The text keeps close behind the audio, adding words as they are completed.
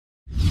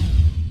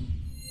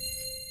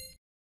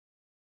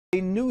A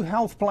new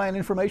health plan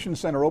information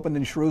center opened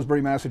in Shrewsbury,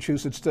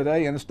 Massachusetts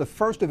today, and it's the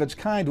first of its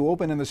kind to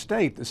open in the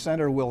state. The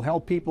center will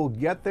help people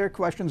get their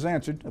questions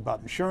answered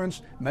about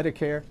insurance,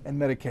 Medicare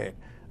and Medicaid.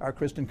 Our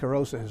Kristen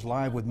Carosa is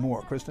live with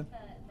more. Kristen?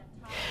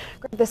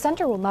 The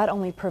center will not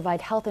only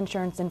provide health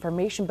insurance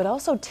information, but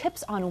also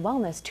tips on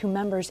wellness to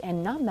members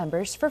and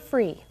non-members for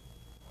free.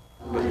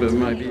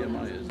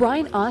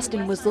 Brian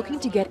Austin was looking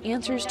to get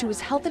answers to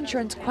his health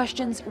insurance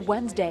questions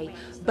Wednesday,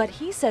 but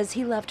he says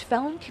he left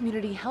Fallon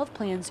Community Health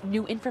Plan's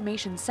new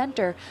information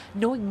center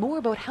knowing more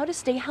about how to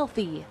stay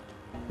healthy.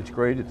 It's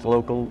great. It's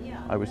local.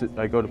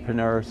 I go to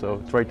Panera, so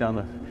it's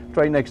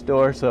right next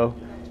door. So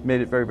it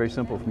made it very, very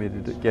simple for me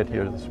to get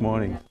here this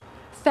morning.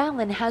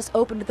 Fallon has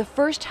opened the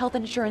first health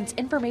insurance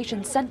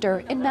information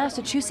center in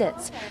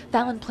Massachusetts.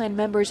 Fallon plan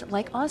members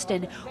like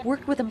Austin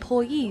worked with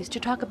employees to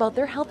talk about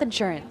their health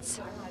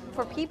insurance.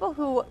 For people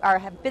who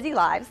have busy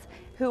lives,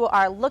 who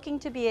are looking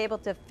to be able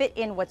to fit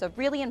in what's a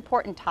really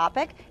important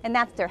topic, and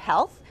that's their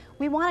health,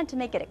 we wanted to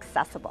make it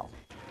accessible.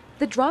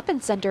 The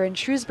drop-in center in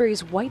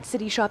Shrewsbury's White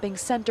City Shopping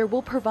Center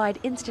will provide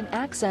instant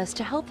access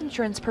to health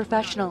insurance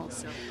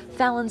professionals.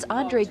 Fallon's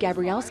Andre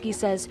Gabrielski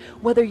says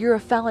whether you're a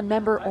Fallon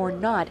member or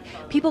not,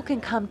 people can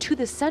come to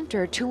the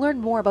center to learn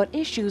more about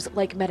issues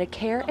like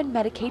Medicare and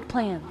Medicaid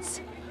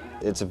plans.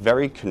 It's a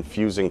very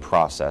confusing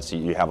process.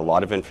 You have a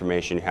lot of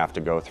information you have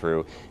to go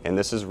through, and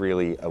this is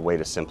really a way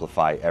to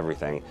simplify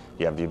everything.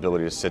 You have the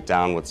ability to sit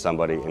down with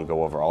somebody and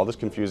go over all this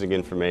confusing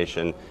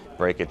information,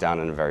 break it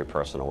down in a very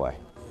personal way.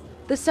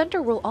 The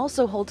center will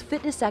also hold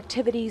fitness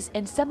activities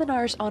and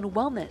seminars on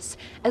wellness,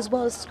 as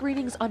well as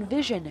screenings on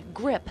vision,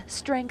 grip,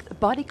 strength,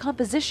 body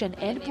composition,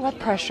 and blood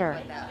pressure.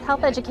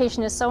 Health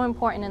education is so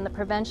important in the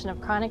prevention of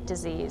chronic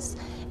disease,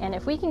 and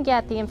if we can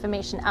get the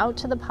information out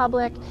to the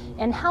public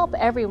and help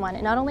everyone,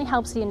 it not only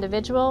helps the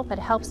individual, but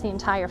it helps the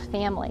entire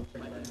family.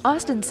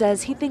 Austin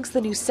says he thinks the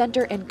new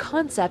center and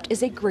concept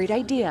is a great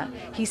idea.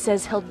 He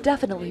says he'll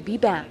definitely be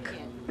back.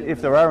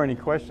 If there are any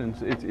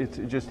questions, it's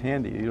just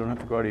handy. You don't have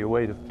to go out of your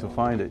way to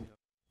find it.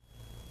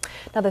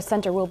 Now, the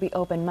center will be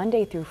open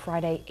Monday through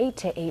Friday, 8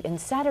 to 8, and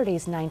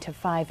Saturdays, 9 to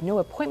 5. No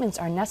appointments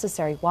are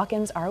necessary.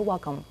 Walk-ins are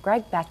welcome.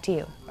 Greg, back to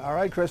you. All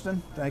right,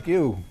 Kristen. Thank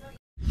you.